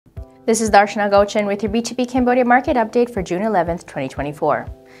This is Darshana Gochan with your B2B Cambodia Market update for June 11, 2024.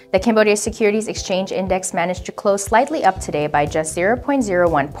 The Cambodia Securities Exchange Index managed to close slightly up today by just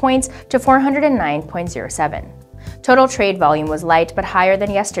 0.01 points to 409.07. Total trade volume was light but higher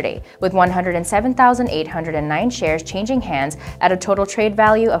than yesterday, with 107,809 shares changing hands at a total trade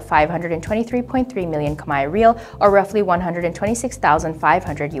value of 523.3 million Khmer Rial, or roughly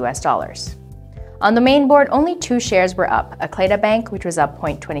 $126,500. On the main board, only two shares were up: Akleda Bank, which was up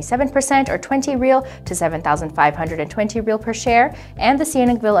 0.27% or 20 Rial to 7,520 Rial per share, and the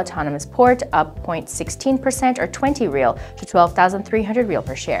Sihanoukville Autonomous Port, up 0.16% or 20 Rial to 12,300 Rial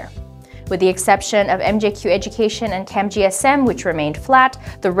per share. With the exception of MJQ Education and CamGSM, which remained flat,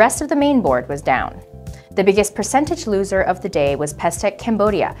 the rest of the main board was down. The biggest percentage loser of the day was Pestec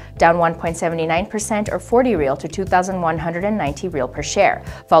Cambodia, down 1.79% or 40 Rial to 2,190 Rial per share,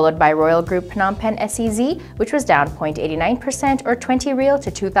 followed by Royal Group Phnom Penh SEZ, which was down 0.89% or 20 Rial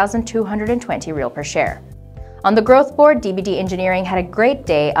to 2,220 Rial per share. On the growth board, DBD Engineering had a great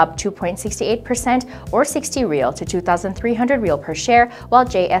day, up 2.68% or 60 Rial to 2,300 Rial per share, while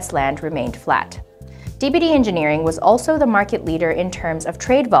JS Land remained flat. DBD Engineering was also the market leader in terms of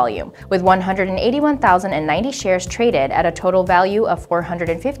trade volume, with 181,090 shares traded at a total value of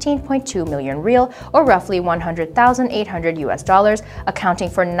 415.2 million Rial, or roughly $100,800, accounting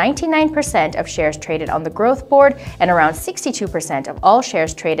for 99% of shares traded on the growth board and around 62% of all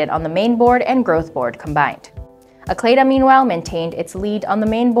shares traded on the main board and growth board combined. Akleda, meanwhile, maintained its lead on the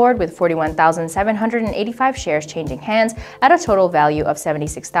main board with 41,785 shares changing hands at a total value of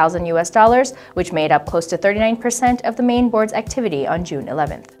 $76,000, which made up close to 39% of the main board's activity on June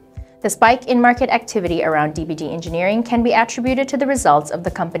 11th. The spike in market activity around DBD Engineering can be attributed to the results of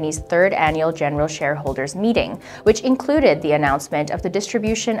the company's third annual general shareholders meeting, which included the announcement of the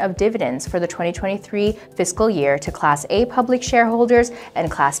distribution of dividends for the 2023 fiscal year to Class A public shareholders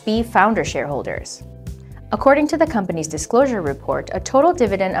and Class B founder shareholders. According to the company's disclosure report, a total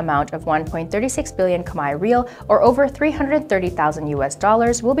dividend amount of 1.36 billion Khmer Rial, or over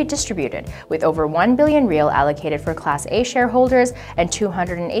 $330,000, will be distributed, with over 1 billion Rial allocated for Class A shareholders and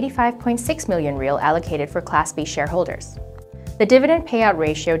 285.6 million Rial allocated for Class B shareholders. The dividend payout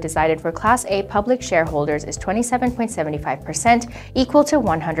ratio decided for Class A public shareholders is 27.75%, equal to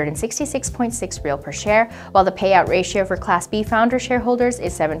 166.6 Rial per share, while the payout ratio for Class B founder shareholders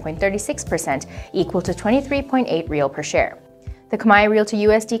is 7.36%, equal to 23.8 Rial per share. The Khmer Rial to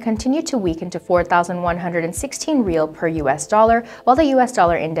USD continued to weaken to 4,116 Rial per US dollar, while the US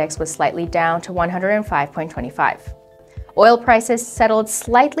dollar index was slightly down to 105.25. Oil prices settled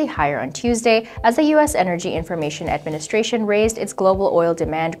slightly higher on Tuesday as the U.S. Energy Information Administration raised its global oil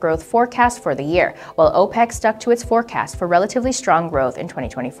demand growth forecast for the year, while OPEC stuck to its forecast for relatively strong growth in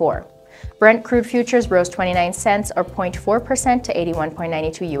 2024. Brent crude futures rose 29 cents or 0.4% to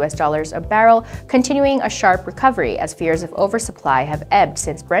 $81.92 a barrel, continuing a sharp recovery as fears of oversupply have ebbed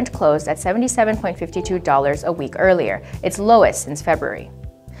since Brent closed at $77.52 a week earlier, its lowest since February.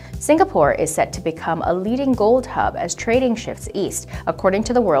 Singapore is set to become a leading gold hub as trading shifts east, according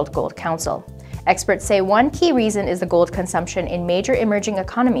to the World Gold Council. Experts say one key reason is the gold consumption in major emerging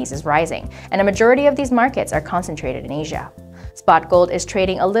economies is rising, and a majority of these markets are concentrated in Asia. Spot gold is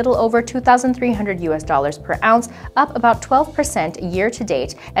trading a little over $2,300 per ounce, up about 12% year to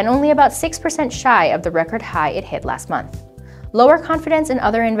date, and only about 6% shy of the record high it hit last month. Lower confidence in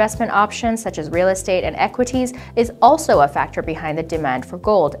other investment options such as real estate and equities is also a factor behind the demand for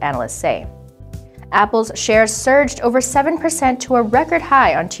gold, analysts say. Apple's shares surged over 7% to a record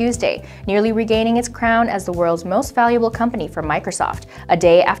high on Tuesday, nearly regaining its crown as the world's most valuable company from Microsoft, a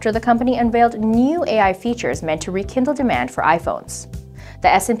day after the company unveiled new AI features meant to rekindle demand for iPhones. The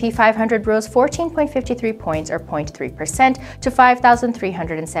S&P 500 rose 14.53 points or 0.3% to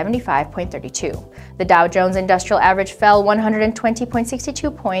 5,375.32. The Dow Jones Industrial Average fell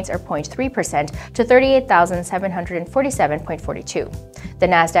 120.62 points or 0.3% to 38,747.42. The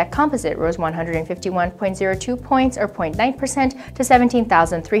Nasdaq Composite rose 151.02 points or 0.9% to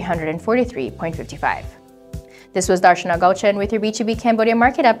 17,343.55. This was Darshana Gochan with your B2B Cambodia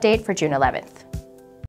Market update for June 11th.